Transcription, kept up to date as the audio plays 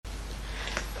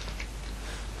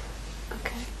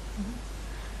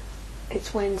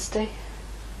It's Wednesday.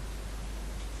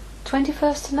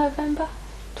 21st of November?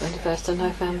 21st of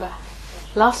November.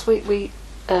 Last week we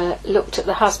looked at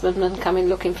the husbandman coming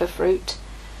looking for fruit.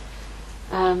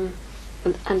 And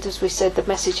as we said, the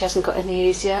message hasn't got any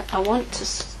easier. I want to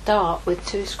start with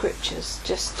 2 scriptures,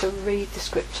 just to read the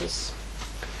scriptures.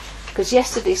 Because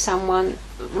yesterday someone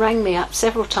rang me up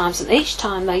several times, and each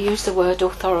time they used the word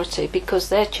authority, because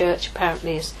their church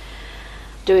apparently is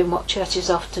doing what churches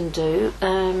often do,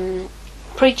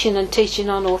 preaching and teaching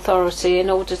on authority in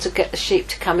order to get the sheep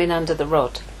to come in under the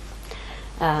rod.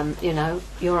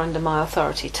 You're under my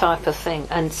authority type of thing.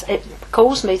 And it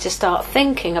caused me to start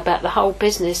thinking about the whole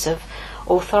business of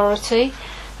authority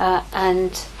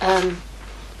and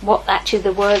what actually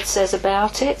the word says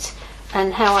about it,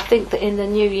 and how I think that in the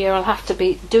new year I'll have to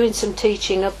be doing some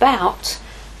teaching about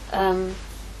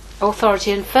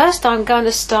authority. And first I'm going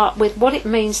to start with what it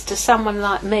means to someone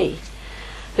like me,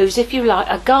 who's, if you like,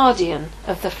 a guardian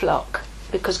of the flock,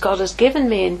 because God has given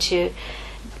me into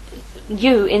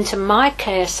my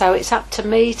care, so it's up to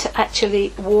me to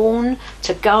actually warn,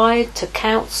 to guide, to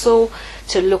counsel,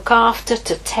 to look after,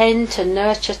 to tend, to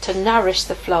nurture, to nourish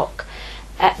the flock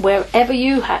at wherever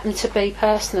you happen to be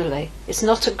personally. It's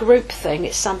not a group thing,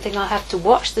 it's something I have to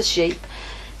watch the sheep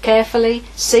carefully,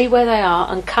 see where they are,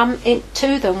 and come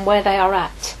to them where they are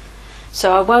at.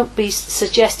 So I won't be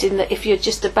suggesting that if you're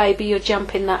just a baby you're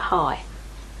jumping that high.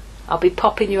 I'll be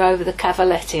popping you over the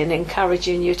cavaletti and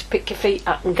encouraging you to pick your feet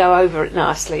up and go over it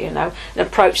nicely, and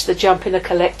approach the jump in a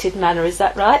collected manner. Is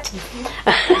that right?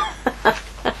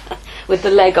 With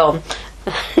the leg on.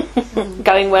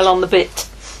 Going well on the bit.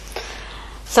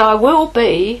 So I will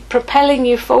be propelling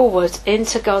you forward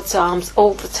into God's arms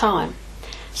all the time.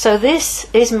 So this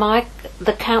is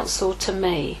the counsel to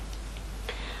me.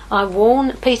 I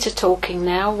warn, Peter talking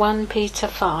now, 1 Peter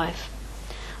 5.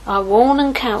 I warn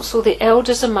and counsel the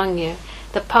elders among you,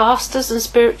 the pastors and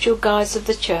spiritual guides of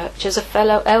the church, as a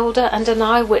fellow elder and an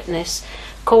eyewitness,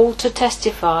 called to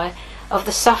testify of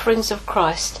the sufferings of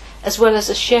Christ, as well as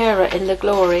a sharer in the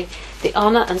glory, the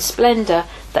honour and splendour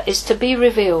that is to be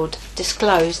revealed,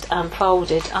 disclosed,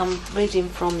 unfolded. I'm reading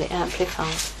from the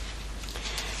Amplified.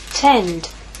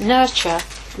 Tend, nurture,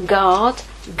 guard,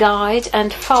 guide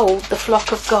and fold the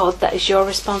flock of God. That is your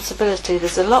responsibility.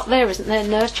 There's a lot there, isn't there?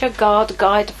 Nurture, guard,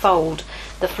 guide, fold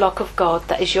the flock of God.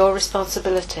 That is your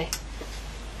responsibility.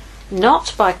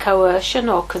 Not by coercion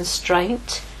or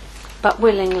constraint, but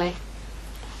willingly.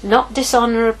 Not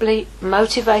dishonourably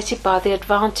motivated by the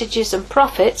advantages and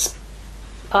profits,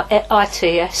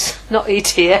 ITS, not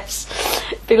ETS,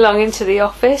 belonging to the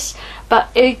office, but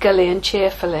eagerly and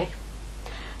cheerfully.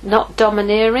 Not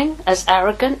domineering as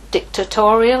arrogant,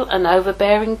 dictatorial and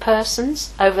overbearing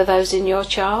persons over those in your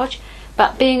charge,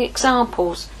 but being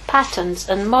examples, patterns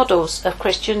and models of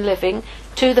Christian living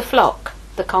to the flock,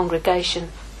 the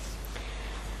congregation.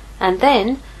 And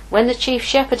then, when the chief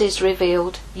shepherd is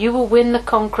revealed, you will win the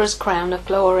conqueror's crown of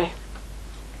glory.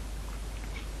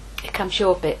 Here comes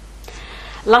your bit.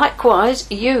 Likewise,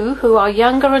 you who are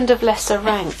younger and of lesser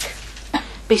rank,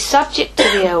 be subject to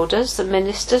the elders, the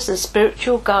ministers and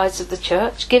spiritual guides of the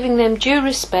church, giving them due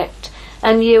respect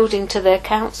and yielding to their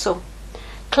counsel.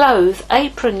 Clothe,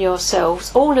 apron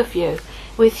yourselves, all of you,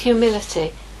 with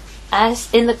humility,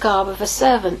 as in the garb of a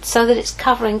servant, so that its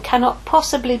covering cannot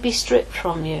possibly be stripped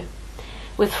from you,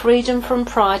 with freedom from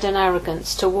pride and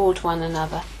arrogance toward one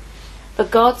another. For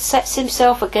God sets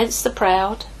himself against the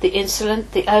proud, the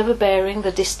insolent, the overbearing,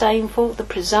 the disdainful, the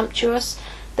presumptuous,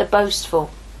 the boastful.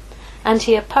 And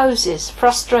he opposes,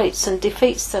 frustrates and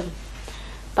defeats them,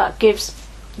 but gives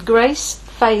grace,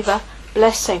 favour,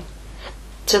 blessing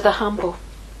to the humble.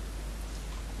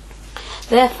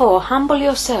 Therefore humble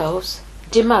yourselves,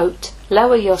 demote,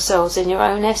 lower yourselves in your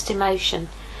own estimation,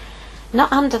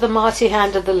 not under the mighty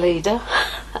hand of the leader,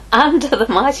 under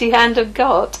the mighty hand of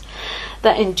God,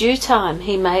 that in due time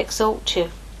he may exalt you,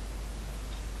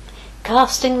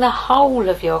 casting the whole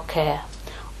of your care,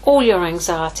 all your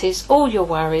anxieties, all your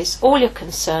worries, all your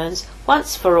concerns,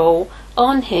 once for all,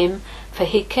 on him, for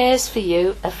he cares for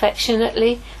you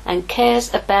affectionately and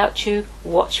cares about you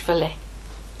watchfully.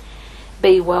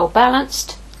 Be well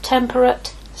balanced,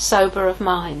 temperate, sober of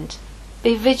mind.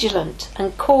 Be vigilant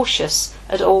and cautious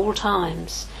at all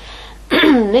times.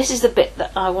 This is the bit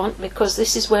that I want, because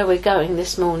this is where we're going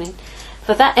this morning.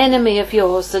 For that enemy of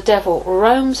yours, the devil,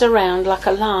 roams around like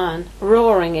a lion,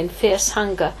 roaring in fierce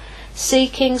hunger,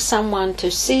 seeking someone to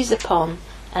seize upon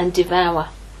and devour.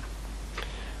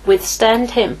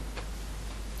 Withstand him.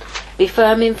 Be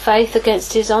firm in faith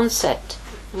against his onset,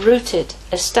 rooted,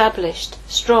 established,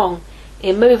 strong,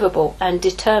 immovable and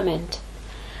determined.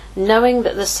 knowing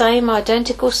that the same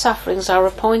identical sufferings are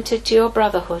appointed to your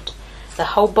brotherhood, the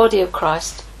whole body of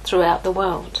Christ, throughout the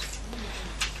world.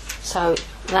 So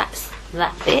that's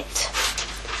that bit.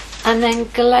 And then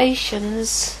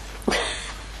Galatians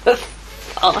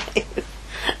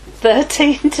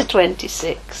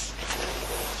 5:13-26.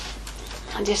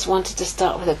 I just wanted to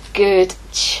start with a good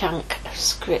chunk of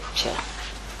scripture.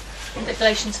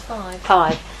 Galatians 5.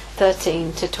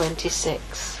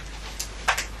 5:13-26.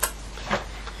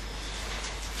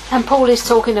 And Paul is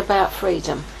talking about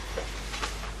freedom.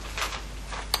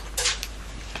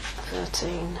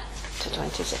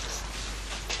 13-26.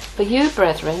 For you,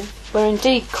 brethren, were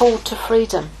indeed called to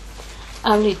freedom.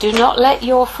 Only do not let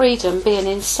your freedom be an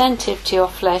incentive to your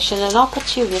flesh and an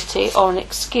opportunity or an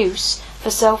excuse for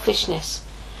selfishness,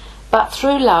 but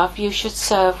through love you should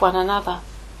serve one another.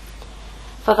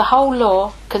 For the whole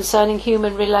law concerning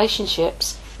human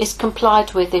relationships is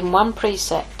complied with in one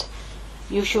precept: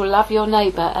 you shall love your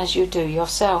neighbour as you do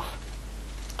yourself.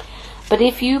 But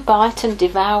if you bite and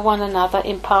devour one another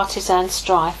in partisan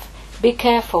strife, be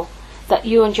careful that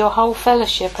you and your whole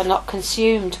fellowship are not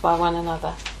consumed by one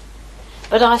another.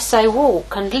 But I say,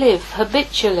 walk and live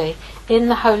habitually in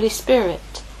the Holy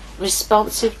Spirit,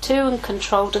 responsive to and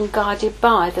controlled and guided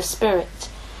by the Spirit.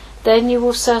 Then you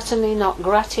will certainly not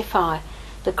gratify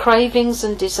the cravings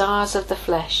and desires of the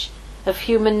flesh, of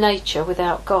human nature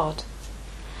without God.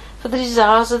 For the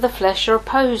desires of the flesh are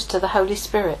opposed to the Holy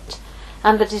Spirit,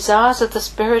 and the desires of the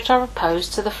Spirit are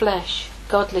opposed to the flesh,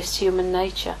 godless human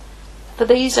nature. For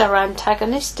these are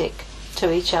antagonistic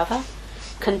to each other,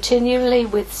 continually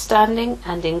withstanding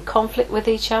and in conflict with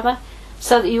each other,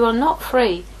 so that you are not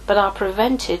free, but are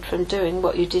prevented from doing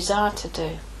what you desire to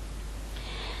do.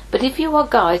 But if you are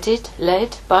guided,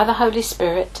 led by the Holy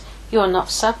Spirit, you are not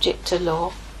subject to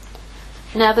law.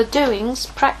 Now the doings,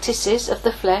 practices of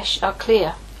the flesh are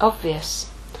clear, obvious.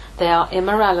 They are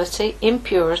immorality,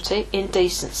 impurity,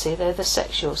 indecency, they're the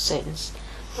sexual sins.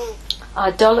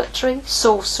 Idolatry,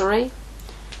 sorcery,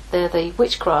 they're the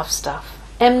witchcraft stuff.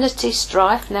 Enmity,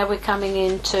 strife, now we're coming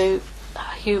into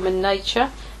human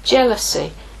nature.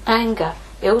 Jealousy, anger,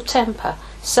 ill temper,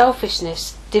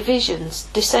 selfishness, divisions,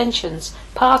 dissensions,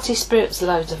 party spirits,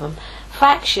 loads of them,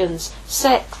 factions,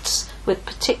 sects with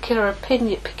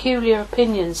peculiar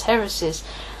opinions, heresies.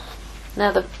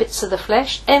 Now the bits of the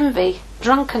flesh: envy,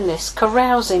 drunkenness,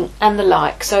 carousing, and the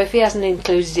like. So if he hasn't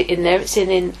included it in there, it's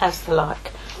in as the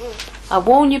like. I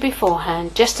warn you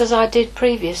beforehand, just as I did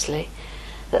previously,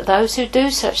 that those who do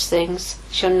such things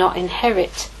shall not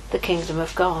inherit the kingdom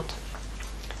of God.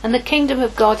 And the kingdom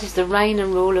of God is the reign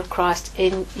and rule of Christ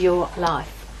in your life.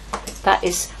 That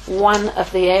is one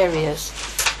of the areas.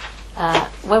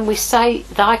 When we say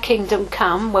thy kingdom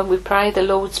come, when we pray the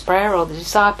Lord's Prayer or the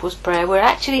disciples' prayer, we're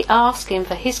actually asking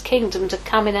for his kingdom to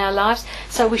come in our lives.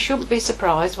 So we shouldn't be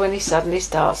surprised when he suddenly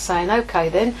starts saying okay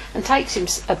then, and takes him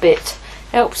a bit,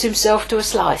 helps himself to a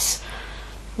slice.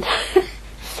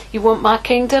 You want my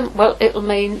kingdom? Well, it'll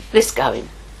mean this going.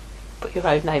 Put your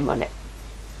own name on it.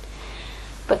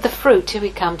 But the fruit, here we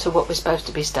come to what we're supposed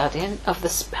to be studying, of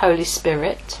the Holy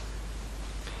Spirit.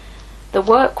 The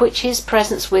work which his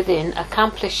presence within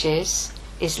accomplishes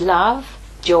is love,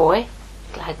 joy,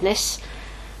 gladness,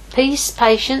 peace,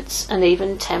 patience, and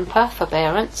even temper,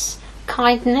 forbearance,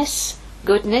 kindness,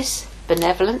 goodness,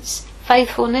 benevolence,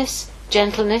 faithfulness,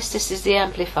 gentleness, this is the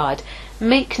Amplified,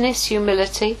 meekness,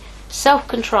 humility,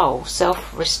 self-control,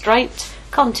 self-restraint,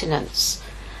 continence.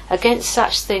 Against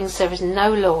such things there is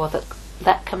no law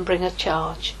that can bring a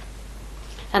charge.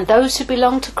 And those who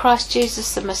belong to Christ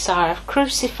Jesus the Messiah have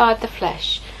crucified the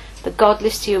flesh, the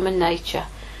godless human nature,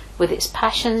 with its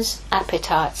passions,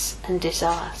 appetites, and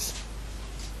desires.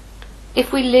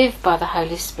 If we live by the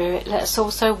Holy Spirit, let us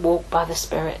also walk by the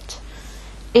Spirit.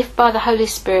 If by the Holy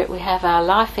Spirit we have our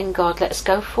life in God, let us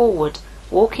go forward,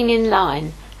 walking in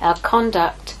line, our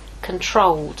conduct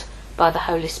controlled by the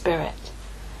Holy Spirit.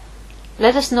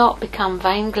 Let us not become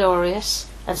vainglorious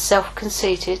and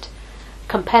self-conceited,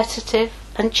 competitive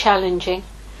and challenging,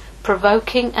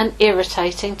 provoking and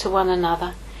irritating to one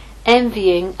another,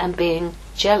 envying and being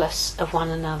jealous of one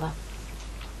another.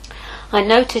 I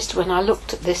noticed when I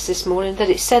looked at this morning that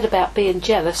it said about being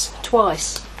jealous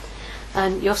twice,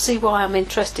 and you'll see why I'm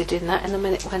interested in that in a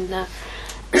minute when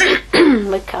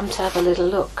we come to have a little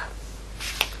look.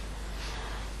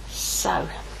 So,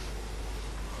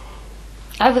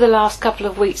 over the last couple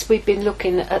of weeks we've been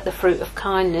looking at the fruit of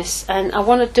kindness, and I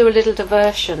want to do a little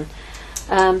diversion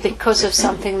because of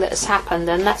something that has happened,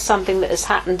 and that something that has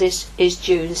happened is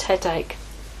June's headache.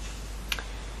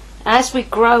 As we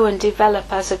grow and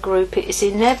develop as a group, it is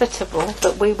inevitable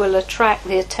that we will attract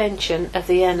the attention of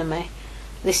the enemy,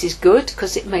 This is good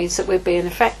because it means that we're being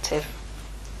effective.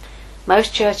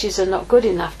 Most churches are not good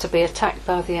enough to be attacked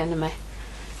by the enemy.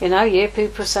 You know, you hear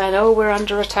people saying, oh, we're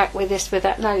under attack with this, with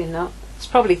that. No, you're not. It's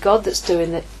probably God that's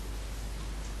doing it.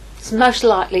 It's most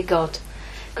likely God.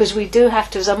 Because we do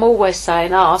have to, as I'm always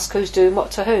saying, ask who's doing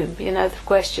what to whom. You know the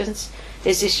questions.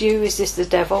 Is this you? Is this the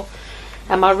devil?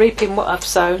 Am I reaping what I've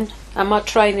sown? Am I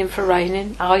training for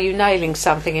reigning? Are you nailing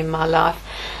something in my life?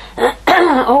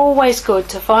 Always good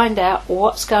to find out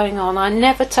what's going on. I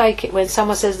never take it when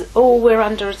someone says, oh, we're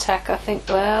under attack. I think,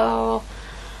 well,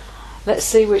 let's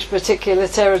see which particular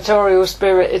territorial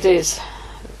spirit it is.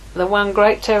 The one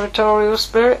great territorial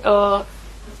spirit or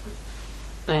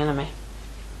the enemy.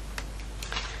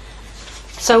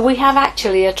 So we have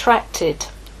actually attracted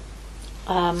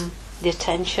the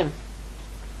attention.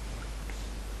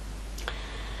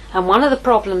 And one of the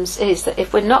problems is that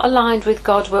if we're not aligned with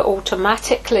God, we're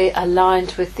automatically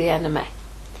aligned with the enemy.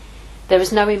 There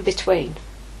is no in between.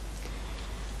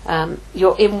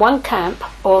 You're in one camp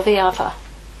or the other.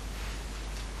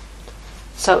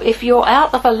 So if you're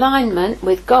out of alignment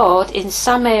with God in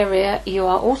some area, you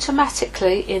are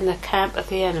automatically in the camp of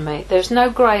the enemy. There's no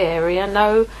grey area,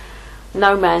 no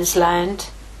man's land.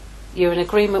 You're in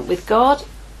agreement with God,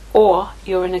 or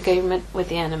you're in agreement with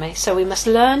the enemy. So we must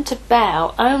learn to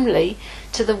bow only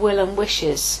to the will and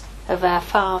wishes of our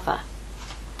Father.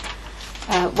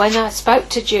 When I spoke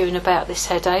to June about this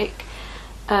headache,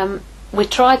 we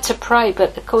tried to pray,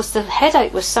 but of course the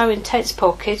headache was so intense,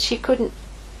 poor kid, she couldn't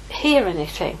hear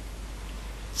anything.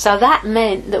 So that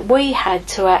meant that we had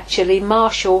to actually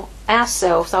marshal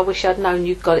ourselves. I wish I'd known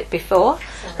you'd got it before.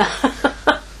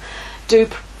 Do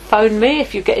phone me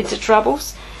if you get into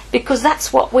troubles. Because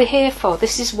that's what we're here for.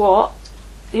 This is what,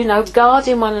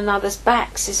 guarding one another's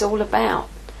backs is all about.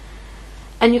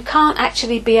 And you can't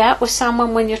actually be out with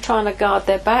someone when you're trying to guard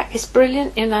their back. It's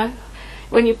brilliant,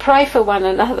 When you pray for one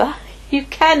another, you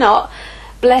cannot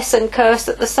bless and curse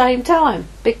at the same time.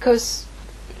 Because,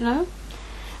 And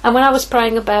when I was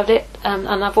praying about it, and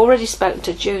I've already spoken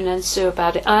to June and Sue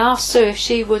about it, I asked Sue if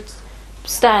she would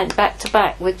stand back to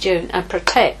back with June and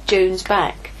protect June's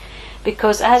back.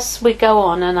 Because as we go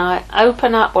on and I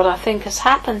open up what I think has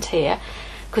happened here,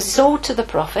 because it's all to the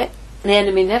prophet, the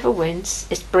enemy never wins.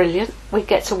 It's brilliant. We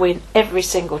get to win every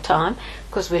single time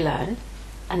because we learn.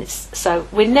 And so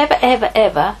we're never ever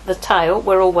ever the tail,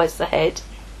 we're always the head.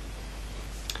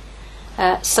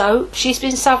 So she's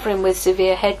been suffering with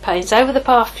severe head pains over the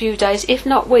past few days, if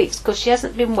not weeks, because she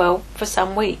hasn't been well for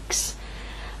some weeks.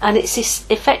 And it's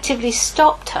effectively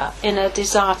stopped her in her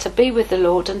desire to be with the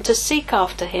Lord and to seek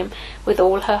after Him with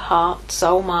all her heart,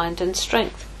 soul, mind and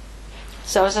strength.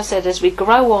 So as I said, as we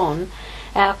grow on,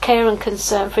 our care and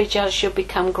concern for each other should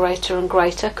become greater and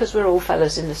greater, because we're all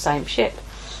fellows in the same ship.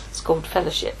 It's called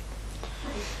fellowship.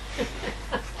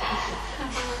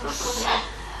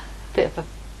 Bit of a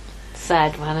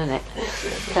sad one, isn't it?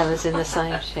 Fellows in the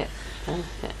same ship.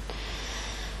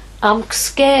 I'm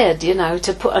scared,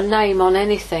 to put a name on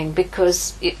anything,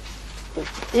 because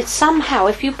it's somehow,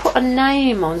 if you put a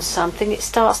name on something, it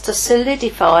starts to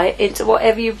solidify into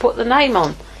whatever you put the name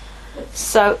on.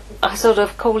 So I sort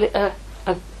of call it a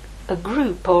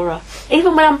group, or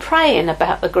even when I'm praying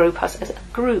about the group, I say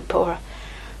a group or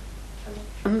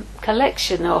a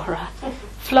collection or a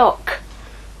flock.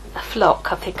 A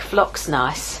flock, I think flock's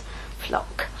nice.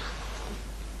 Flock.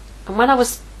 And when I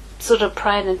was sort of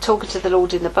praying and talking to the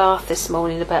Lord in the bath this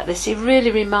morning about this, He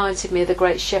really reminded me of the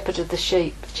great shepherd of the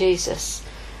sheep, Jesus.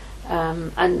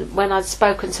 And when I'd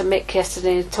spoken to Mick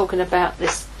yesterday and talking about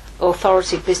this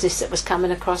authority business that was coming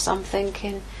across, I'm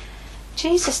thinking,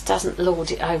 Jesus doesn't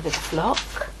lord it over the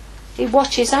flock. He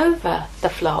watches over the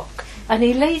flock and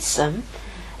He leads them.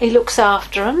 He looks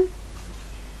after them.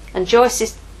 And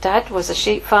Joyce's dad was a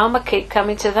sheep farmer. Keep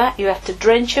coming to that. You have to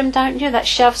drench them, don't you? That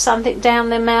shoves something down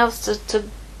their mouths to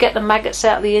get the maggots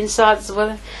out the insides as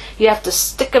well. You have to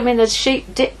stick them in a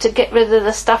sheep dip to get rid of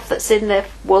the stuff that's in their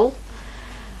wool.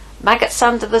 Maggots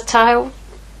under the tail,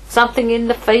 something in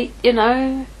the feet,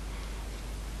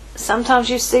 Sometimes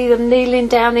you see them kneeling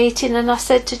down eating, and I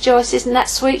said to Joyce, isn't that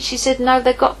sweet? She said, no,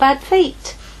 they've got bad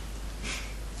feet.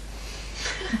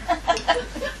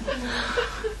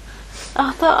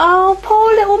 I thought, oh,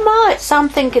 poor little mites. I'm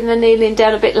thinking they're kneeling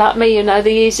down a bit like me, the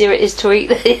easier it is to eat,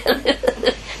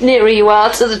 the nearer you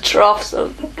are to the trough.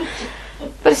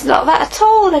 But it's not that at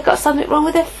all. They've got something wrong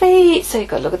with their feet. So you've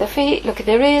got to look at their feet, look at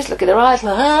their ears, look at their eyes,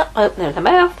 open their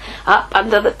mouth, up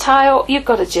under the tail. You've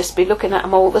got to just be looking at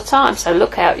them all the time. So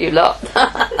look out, you lot.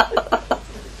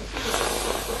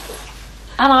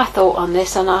 And I thought on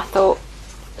this, and I thought,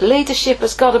 leadership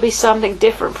has got to be something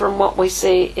different from what we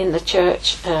see in the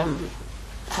church.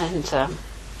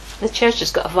 The church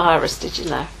has got a virus, did you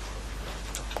know?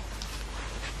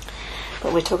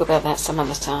 But we'll talk about that some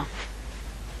other time.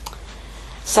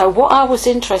 So what I was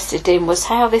interested in was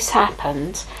how this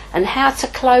happened and how to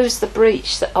close the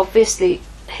breach that obviously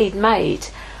he'd made,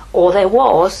 or there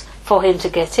was, for him to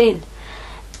get in.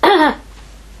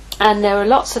 And there are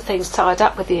lots of things tied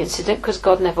up with the incident, because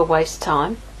God never wastes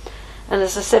time. And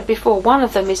as I said before, one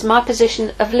of them is my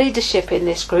position of leadership in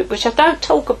this group, which I don't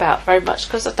talk about very much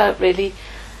because I don't really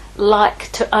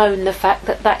like to own the fact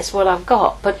that that is what I've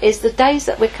got. But is the days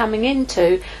that we're coming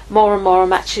into, more and more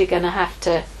I'm actually going to have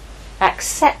to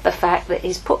accept the fact that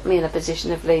he's put me in a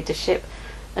position of leadership,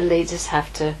 and leaders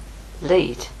have to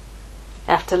lead.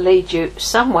 Have to lead you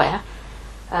somewhere,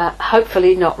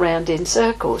 hopefully not round in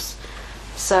circles.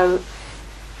 So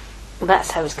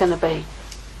that's how it's going to be.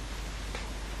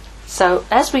 So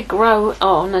as we grow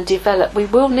on and develop, we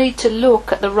will need to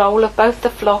look at the role of both the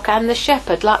flock and the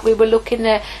shepherd, like we were looking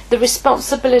there, the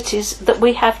responsibilities that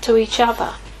we have to each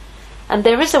other. And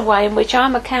there is a way in which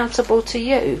I'm accountable to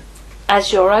you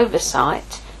as your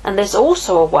oversight, and there's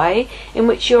also a way in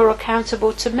which you're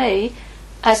accountable to me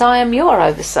as I am your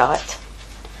oversight.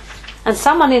 And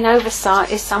someone in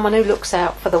oversight is someone who looks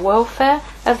out for the welfare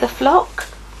of the flock.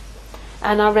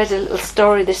 And I read a little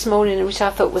story this morning which I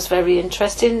thought was very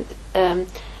interesting.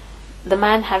 The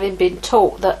man having been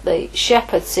taught that the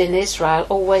shepherds in Israel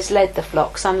always led the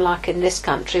flocks, unlike in this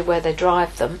country where they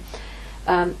drive them.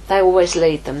 They always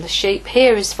lead them. The sheep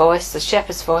hear his voice, the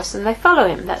shepherd's voice, and they follow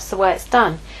him. That's the way it's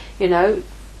done. You know,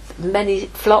 many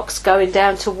flocks going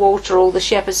down to water, all the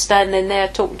shepherds standing there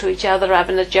talking to each other,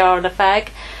 having a jar and a fag.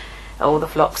 All the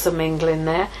flocks are mingling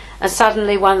there. And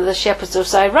suddenly one of the shepherds will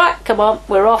say, right, come on,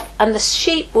 we're off. And the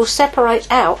sheep will separate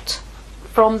out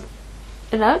from,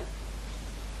 out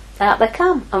they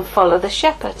come and follow the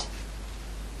shepherd.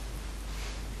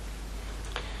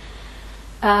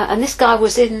 And this guy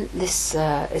was in this,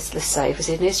 let's say he was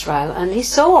in Israel, and he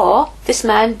saw this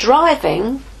man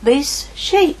driving these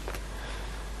sheep.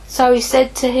 So he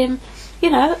said to him,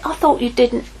 I thought you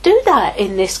didn't do that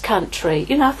in this country.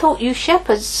 I thought you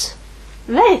shepherds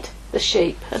led the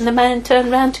sheep. And the man turned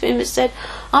round to him and said,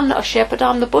 I'm not a shepherd,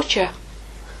 I'm the butcher.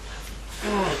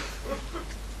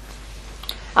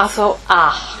 I thought,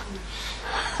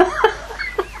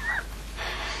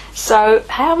 So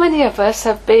how many of us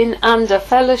have been under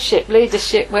fellowship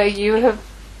leadership where you have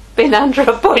been under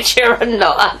a butcher and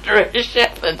not under a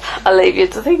shepherd? I'll leave you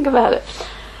to think about it.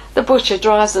 The butcher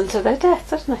drives them to their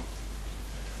death, doesn't he?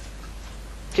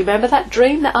 Do you remember that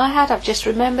dream that I had? I've just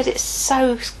remembered it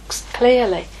so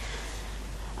clearly.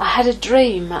 I had a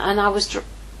dream, and I was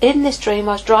in this dream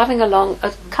I was driving along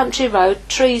a country road,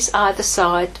 trees either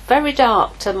side, very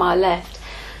dark to my left.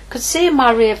 Could see in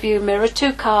my rear view mirror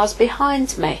 2 cars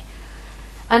behind me.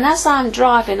 And as I'm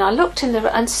driving, I looked in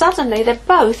and suddenly they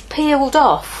both peeled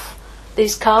off,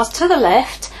 these cars, to the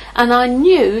left, and I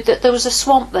knew that there was a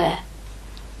swamp there.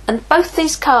 And both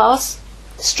these cars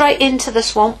straight into the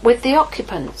swamp with the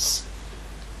occupants.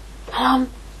 And I'm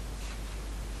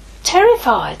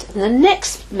terrified. And the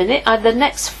next minute, the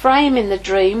next frame in the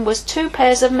dream was 2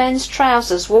 pairs of men's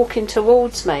trousers walking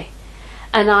towards me.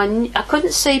 And I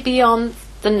couldn't see beyond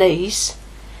the knees,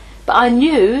 but I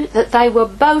knew that they were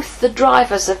both the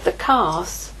drivers of the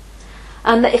cars,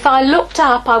 and that if I looked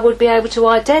up I would be able to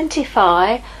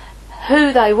identify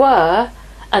who they were,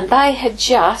 and they had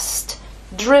just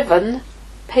driven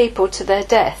people to their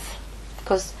death,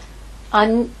 because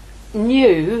I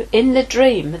knew in the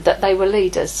dream that they were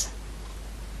leaders.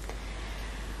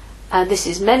 And this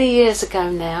is many years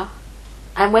ago now,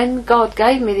 and when God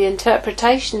gave me the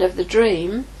interpretation of the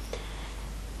dream,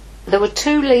 there were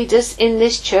 2 leaders in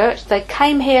this church. They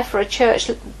came here for a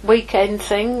church weekend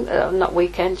thing,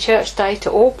 church day, to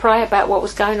all pray about what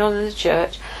was going on in the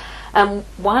church. And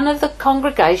one of the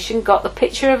congregation got the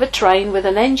picture of a train with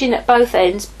an engine at both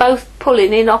ends, both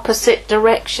pulling in opposite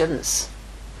directions,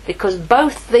 because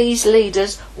both these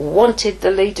leaders wanted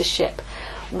the leadership.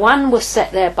 One was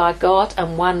set there by God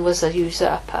and one was a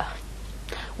usurper.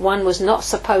 One was not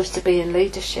supposed to be in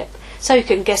leadership. So you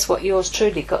can guess what yours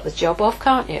truly got the job of,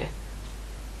 can't you?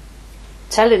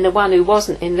 Telling the one who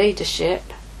wasn't in leadership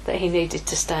that he needed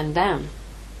to stand down.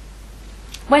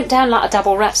 Went down like a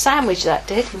double wrap sandwich, that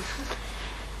did.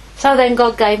 So then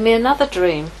God gave me another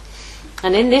dream.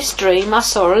 And in this dream I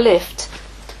saw a lift,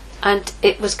 and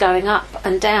it was going up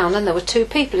and down, and there were 2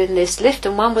 people in this lift,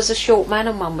 and one was a short man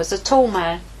and one was a tall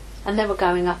man, and they were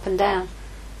going up and down.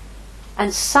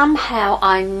 And somehow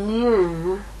I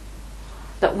knew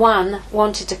that one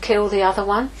wanted to kill the other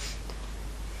one.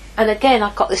 And again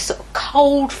I got this sort of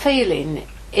cold feeling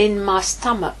in my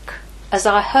stomach, as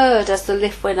I heard, as the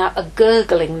lift went up, a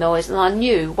gurgling noise, and I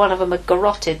knew one of them had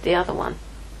garroted the other one.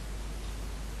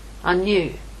 I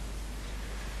knew.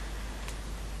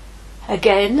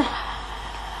 Again,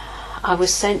 I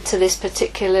was sent to this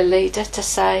particular leader to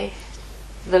say,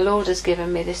 the Lord has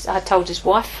given me this. I told his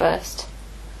wife first,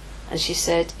 and she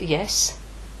said, yes,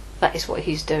 that is what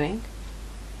he's doing,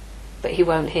 but he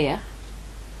won't hear.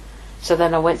 So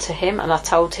then I went to him and I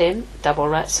told him, double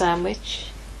rat sandwich.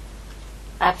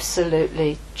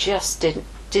 Absolutely just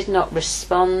did not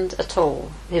respond at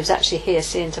all. He was actually here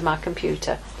seeing to my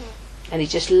computer, and he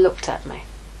just looked at me.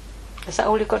 Is that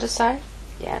all you've got to say?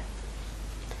 Yeah.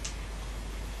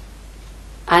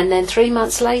 And then 3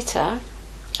 months later,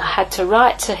 I had to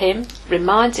write to him,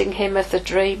 reminding him of the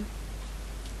dream,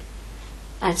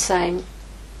 and saying,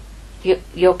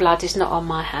 your blood is not on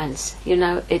my hands. You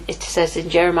know, it says in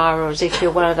Jeremiah or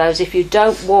Ezekiel, one of those, if you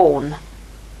don't warn,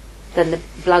 then the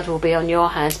blood will be on your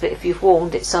hands, but if you've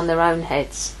warned, it's on their own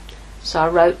heads. So I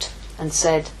wrote and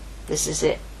said, this is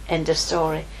it, end of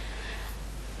story.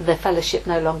 The fellowship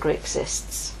no longer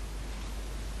exists.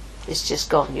 It's just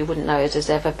gone. You wouldn't know it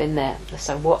has ever been there.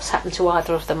 So what's happened to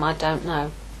either of them, I don't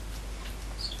know.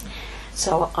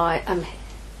 So I am...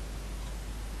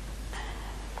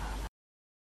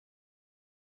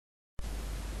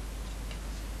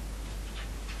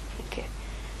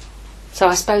 So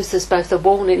I suppose there's both a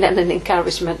warning and an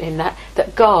encouragement in that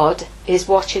God is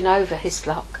watching over his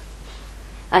flock,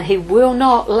 and he will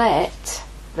not let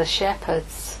the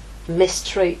shepherds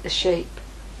mistreat the sheep.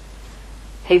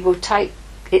 He will take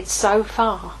it so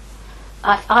far.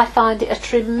 I find it a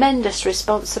tremendous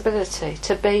responsibility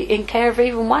to be in care of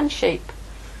even one sheep,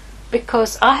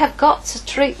 because I have got to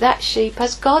treat that sheep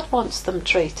as God wants them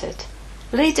treated.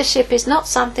 Leadership is not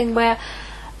something where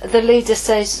the leader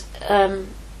says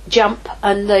jump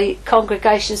and the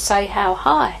congregation say how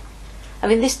high. I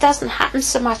mean, this doesn't happen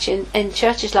so much in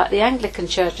churches like the Anglican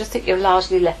Church. I think you're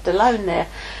largely left alone there.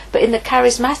 But in the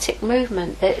charismatic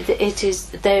movement,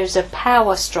 there's a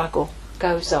power struggle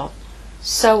goes on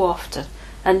so often,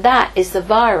 and that is the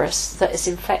virus that is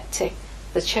infecting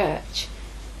the church.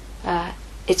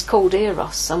 It's called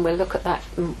Eros, and we'll look at that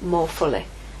more fully.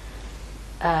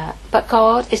 But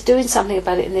God is doing something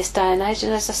about it in this day and age,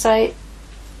 and as I say,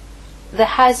 there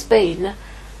has been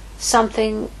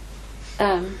something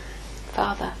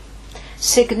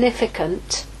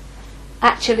significant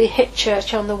actually hit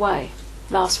church on the way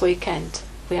last weekend,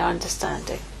 we are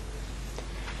understanding.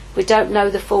 We don't know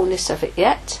the fullness of it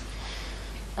yet,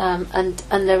 and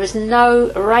there is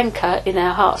no rancour in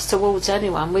our hearts towards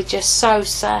anyone. We're just so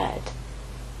sad,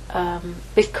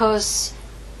 because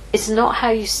it's not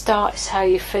how you start, it's how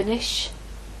you finish.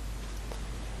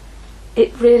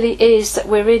 It really is that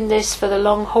we're in this for the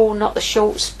long haul, not the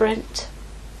short sprint.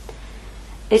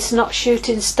 It's not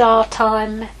shooting star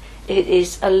time. It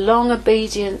is a long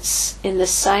obedience in the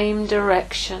same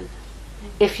direction.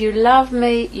 If you love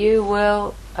me, you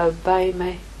will obey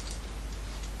me.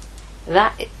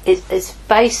 That is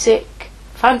basic,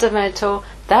 fundamental.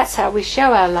 That's how we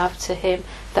show our love to him,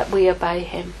 that we obey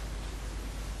him.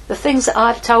 The things that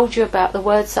I've told you about, the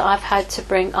words that I've had to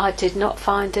bring, I did not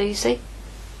find easy.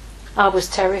 I was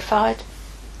terrified.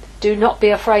 Do not be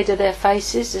afraid of their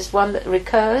faces is one that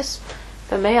recurs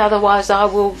for me, otherwise I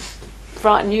will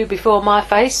frighten you before my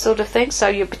face, sort of thing. So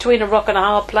you're between a rock and a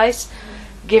hard place.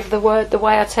 Give the word the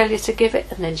way I tell you to give it,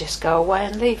 and then just go away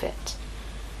and leave it.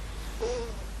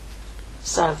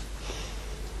 So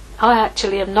I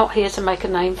actually am not here to make a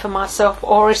name for myself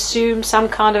or assume some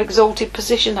kind of exalted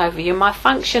position over you. My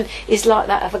function is like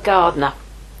that of a gardener,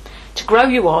 to grow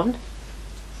you on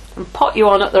and pot you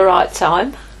on at the right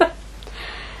time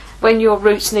when your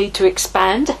roots need to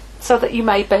expand, so that you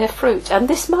may bear fruit. And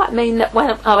this might mean that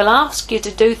when I will ask you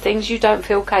to do things you don't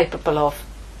feel capable of,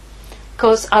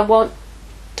 because I want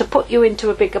to put you into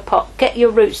a bigger pot, get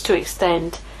your roots to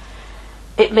extend.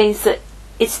 It means that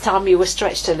it's time you were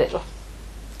stretched a little.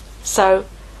 So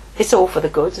it's all for the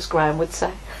good, as Graham would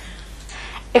say.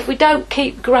 If we don't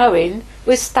keep growing,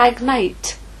 we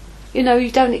stagnate. You know,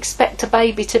 you don't expect a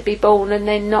baby to be born and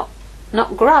then not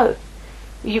grow.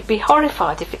 You'd be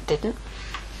horrified if it didn't.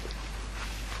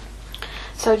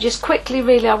 So just quickly,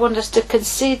 really, I want us to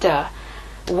consider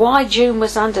why June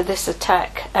was under this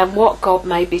attack and what God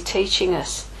may be teaching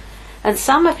us. And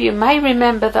some of you may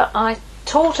remember that I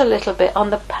taught a little bit on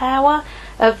the power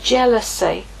of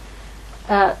jealousy,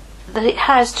 that it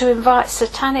has to invite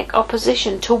satanic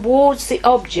opposition towards the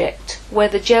object where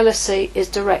the jealousy is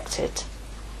directed.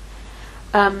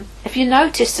 If you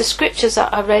notice the scriptures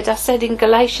that I read, I said in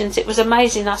Galatians, it was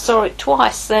amazing, I saw it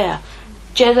twice there.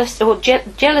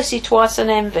 Jealousy twice and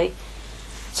envy.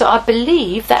 So I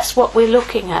believe that's what we're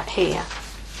looking at here.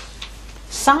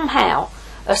 Somehow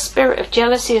a spirit of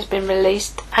jealousy has been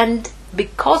released, and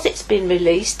because it's been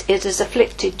released, it has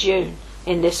afflicted June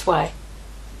in this way.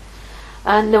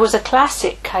 And there was a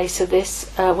classic case of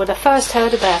this when I first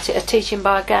heard about it, a teaching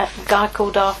by a guy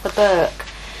called Arthur Burke,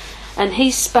 and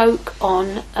he spoke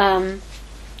on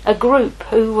a group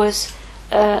who was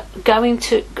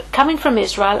coming from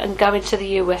Israel and going to the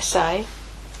USA.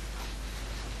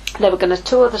 They were going to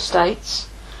tour the States,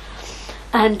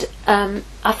 and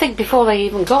I think before they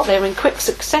even got there, in quick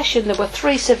succession, there were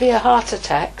 3 severe heart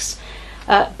attacks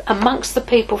amongst the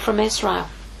people from Israel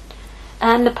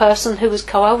and the person who was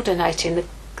coordinating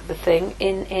the thing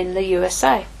in the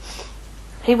USA.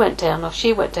 He went down, or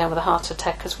she went down, with a heart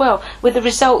attack as well, with the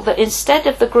result that instead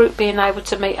of the group being able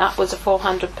to meet upwards of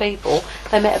 400 people,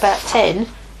 they met about 10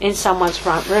 in someone's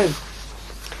front room.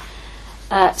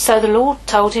 So the Lord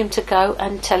told him to go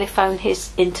and telephone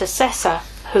his intercessor,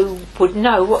 who would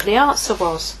know what the answer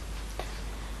was.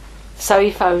 So he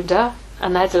phoned her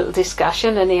and had a little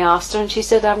discussion, and he asked her, and she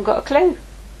said, "I haven't got a clue.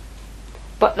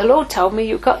 But the Lord told me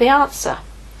you've got the answer."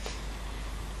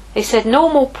 He said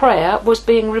normal prayer was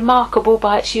being remarkable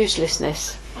by its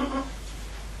uselessness.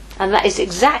 And that is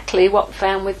exactly what we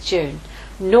found with June.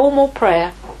 Normal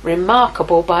prayer,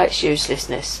 remarkable by its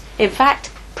uselessness. In fact,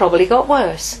 probably got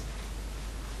worse.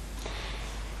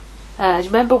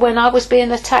 Remember when I was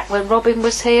being attacked, when Robin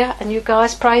was here and you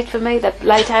guys prayed for me? They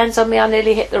laid hands on me, I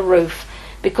nearly hit the roof.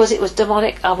 Because it was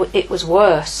demonic, it was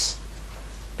worse.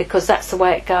 Because that's the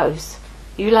way it goes.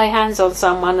 You lay hands on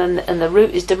someone and the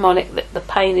root is demonic, the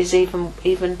pain is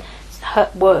even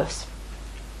hurt worse.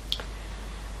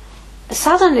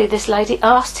 Suddenly this lady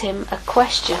asked him a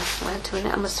question. Wait a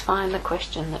minute, I must find the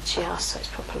question that she asked so it's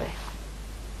properly.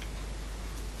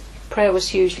 Prayer was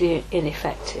hugely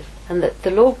ineffective, and that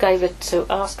the Lord gave her to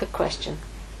ask a question.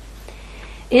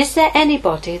 Is there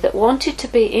anybody that wanted to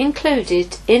be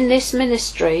included in this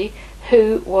ministry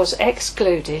who was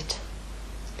excluded?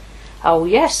 Oh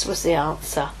yes, was the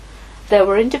answer. There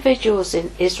were individuals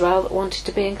in Israel that wanted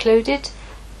to be included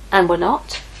and were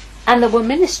not, and there were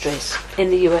ministries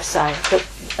in the USA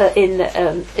in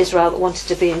Israel that wanted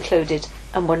to be included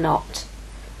and were not,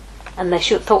 and they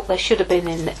thought they should have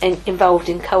been involved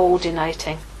in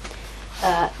coordinating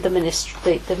the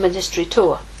ministry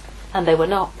tour, and they were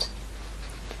not.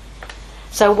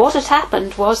 So what had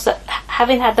happened was that,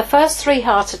 having had the first 3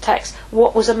 heart attacks,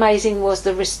 what was amazing was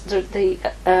the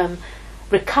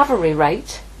recovery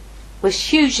rate was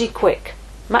hugely quick,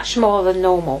 much more than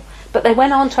normal. But they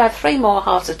went on to have 3 more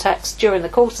heart attacks during the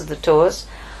course of the tours,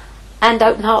 and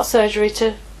open heart surgery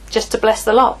to bless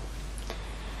the lot.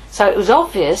 So it was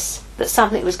obvious that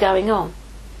something was going on.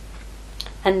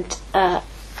 And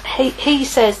he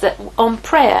says that on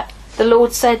prayer, the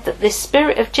Lord said that this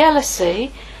spirit of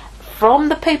jealousy from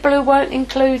the people who weren't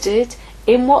included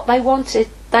in what they wanted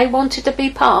to be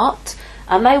part,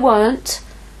 and they weren't,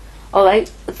 or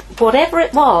whatever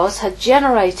it was, had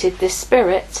generated this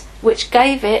spirit which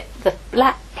gave it the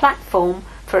platform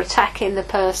for attacking the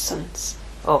persons,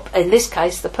 or in this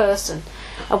case the person.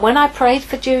 And when I prayed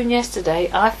for June yesterday,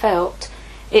 I felt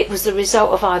it was the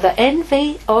result of either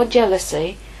envy or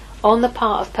jealousy on the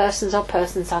part of persons or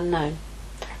persons unknown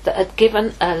that had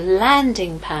given a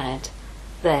landing pad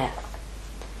there.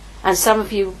 And some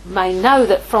of you may know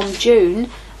that from June,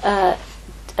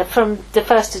 from the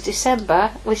 1st of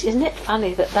December, which, isn't it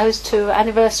funny that those 2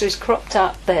 anniversaries cropped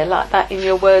up there like that in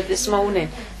your word this morning,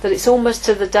 that it's almost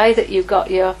to the day that you got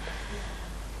your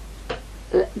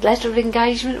letter of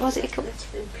engagement, was it?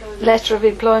 Letter of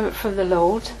employment from the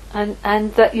Lord,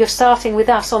 and that you're starting with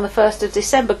us on the 1st of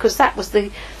December, because that was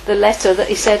the letter that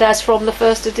he said as from the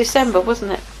 1st of December,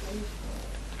 wasn't it?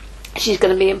 She's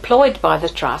going to be employed by the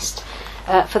trust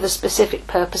for the specific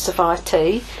purpose of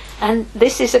IT, and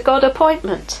this is a God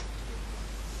appointment.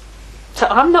 So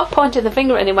I'm not pointing the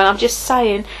finger at anyone, I'm just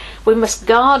saying we must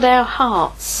guard our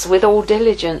hearts with all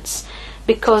diligence,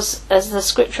 because as the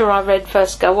scripture I read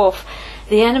first go off,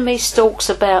 the enemy stalks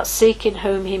about seeking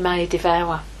whom he may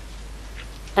devour.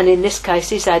 And in this case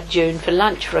he's had June for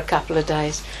lunch for a couple of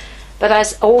days. But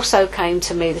as also came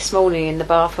to me this morning in the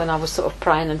bath when I was sort of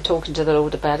praying and talking to the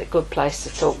Lord about it, good place to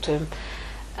talk to him,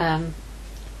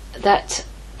 that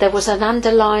there was an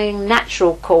underlying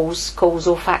natural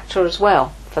causal factor as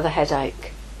well for the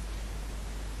headache.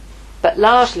 But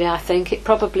largely I think it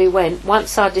probably went,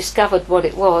 once I discovered what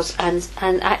it was and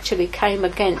actually came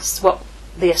against what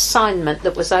the assignment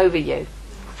that was over you,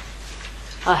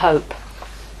 I hope.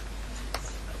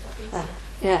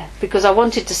 Yeah, because I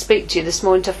wanted to speak to you this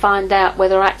morning to find out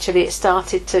whether actually it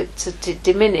started to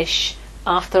diminish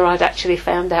after I'd actually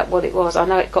found out what it was. I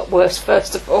know it got worse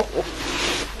first of all.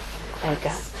 There you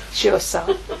go. Sure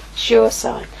sign. Sure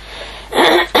sign.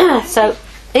 So,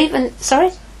 even...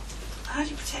 Sorry? How do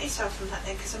you protect yourself from that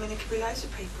then? Because, I mean, there could be loads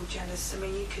of people jealous. I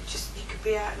mean, you could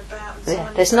be out and about and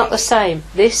Yeah, it's not the same.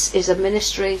 This is a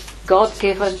ministry,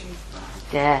 God-given.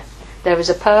 Yeah. There is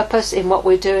a purpose in what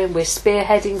we're doing. We're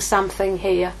spearheading something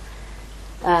here.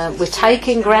 We're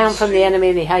taking ground from the enemy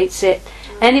and he hates it.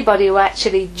 Anybody who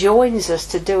actually joins us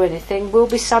to do anything will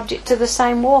be subject to the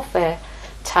same warfare.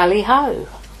 Tally-ho.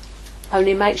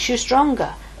 Only makes you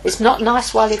stronger. It's not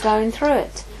nice while you're going through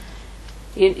it.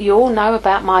 You all know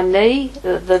about my knee.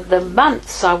 The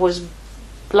months I was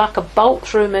like a bolt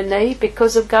through my knee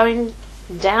because of going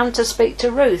down to speak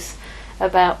to Ruth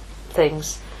about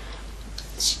things.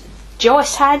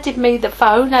 Joyce handed me the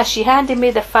phone. As she handed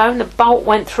me the phone, the bolt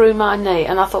went through my knee,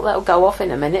 and I thought that would go off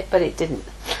in a minute, but it didn't.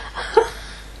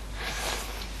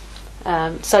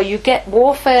 So you get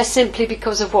warfare simply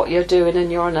because of what you're doing,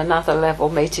 and you're on another level,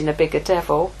 meeting a bigger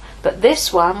devil. But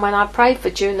this one, when I prayed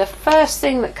for June, the first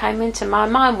thing that came into my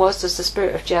mind was the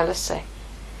spirit of jealousy.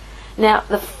 Now,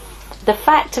 the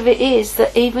fact of it is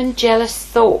that even jealous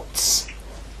thoughts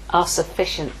are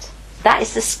sufficient. That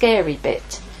is the scary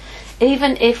bit.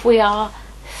 Even if we are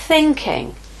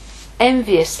thinking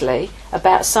enviously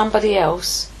about somebody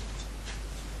else,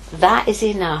 that is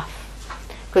enough.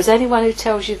 Because anyone who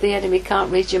tells you the enemy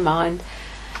can't read your mind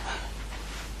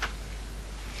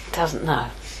doesn't know.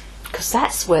 Because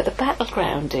that's where the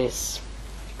battleground is.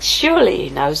 Surely he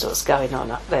knows what's going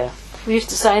on up there. We used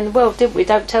to say in the world, didn't we?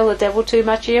 Don't tell the devil too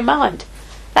much of your mind.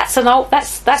 That's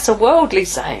a worldly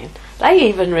saying. They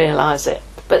even realise it.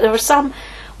 But there are some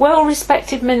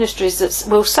well-respected ministries that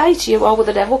will say to you, oh, well,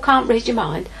 the devil can't read your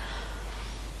mind.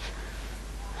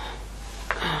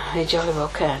 He jolly well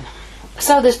can.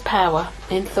 So there's power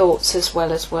in thoughts as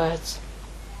well as words.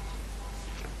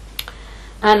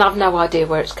 And I've no idea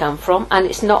where it's come from, and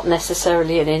it's not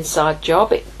necessarily an inside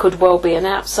job. It could well be an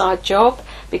outside job,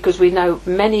 because we know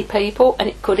many people, and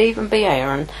it could even be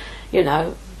Aaron, you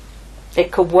know.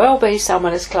 It could well be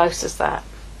someone as close as that.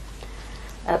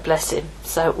 Bless him.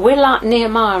 So we're like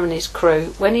Nehemiah and his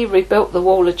crew. When he rebuilt the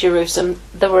wall of Jerusalem,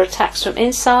 there were attacks from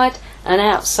inside and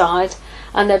outside,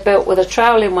 and they're built with a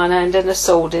trowel in one hand and a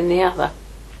sword in the other.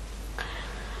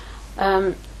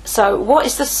 So what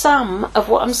is the sum of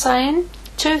what I'm saying?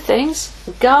 Two things.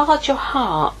 Guard your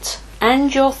heart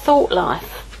and your thought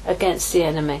life against the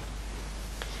enemy.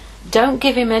 Don't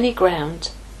give him any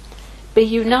ground. Be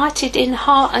united in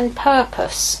heart and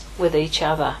purpose with each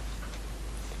other.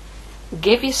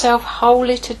 Give yourself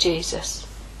wholly to Jesus.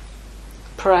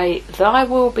 Pray, thy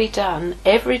will be done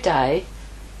every day,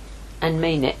 and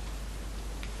mean it.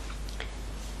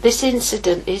 This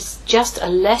incident is just a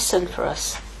lesson for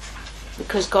us,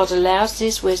 because God allows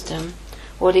his wisdom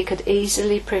what he could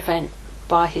easily prevent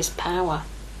by his power.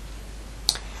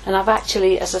 And I've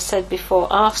actually, as I said before,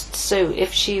 asked Sue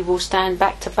if she will stand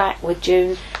back to back with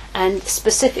June and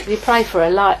specifically pray for her,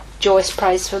 like Joyce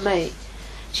prays for me.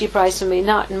 She prays for me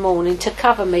night and morning to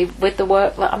cover me with the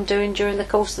work that I'm doing during the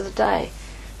course of the day.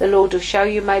 The Lord will show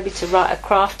you maybe to write a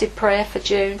crafted prayer for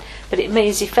June, but it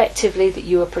means effectively that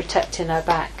you are protecting her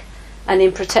back. And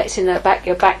in protecting her back,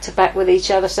 you're back to back with each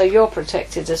other, so you're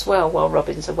protected as well while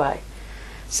Robin's away.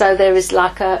 So there is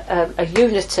like a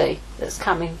unity that's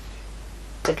coming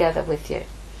together with you.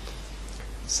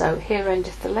 So here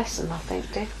endeth the lesson, I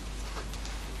think, dear.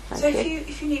 So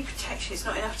if you need protection, it's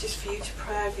not enough just for you to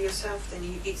pray over yourself,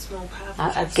 then it's more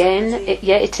powerful.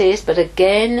 It is, but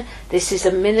again, this is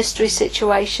a ministry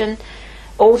situation.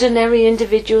 Ordinary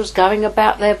individuals going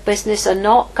about their business are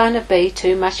not going to be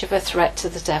too much of a threat to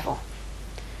the devil.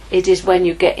 It is when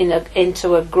you get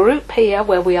into a group here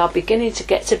where we are beginning to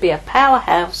get to be a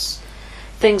powerhouse,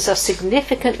 things are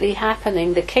significantly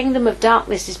happening, the kingdom of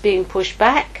darkness is being pushed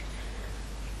back,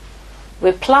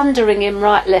 we're plundering him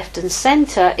right, left and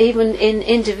centre, even in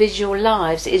individual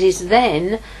lives. It is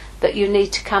then that you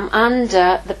need to come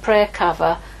under the prayer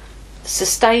cover,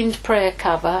 sustained prayer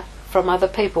cover from other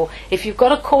people. If you've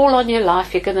got a call on your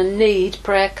life, you're going to need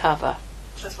prayer cover.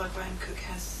 That's why Graham Cook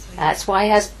has. That's why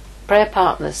he has prayer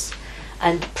partners.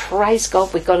 And praise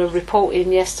God, we got a report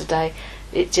in yesterday.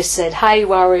 It just said, hey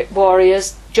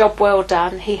warriors, job well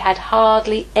done. He had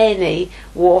hardly any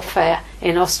warfare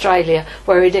in Australia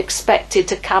where he'd expected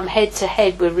to come head to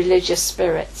head with religious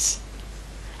spirits.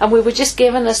 And we were just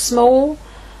given a small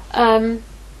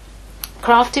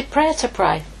crafted prayer to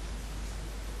pray,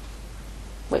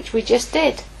 which we just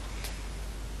did.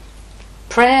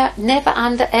 Prayer, never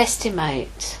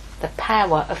underestimate the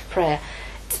power of prayer.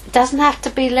 It doesn't have to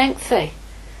be lengthy.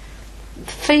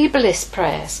 feeblest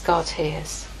prayers God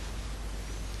hears.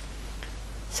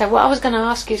 So what I was going to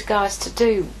ask you guys to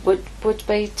do would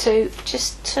be to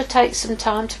just to take some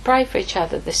time to pray for each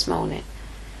other this morning.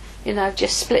 You know,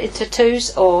 just split into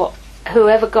twos, or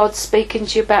whoever God's speaking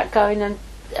to you about going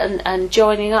and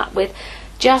joining up with,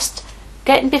 just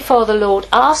getting before the Lord,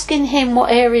 asking Him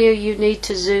what area you need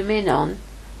to zoom in on,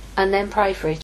 and then pray for each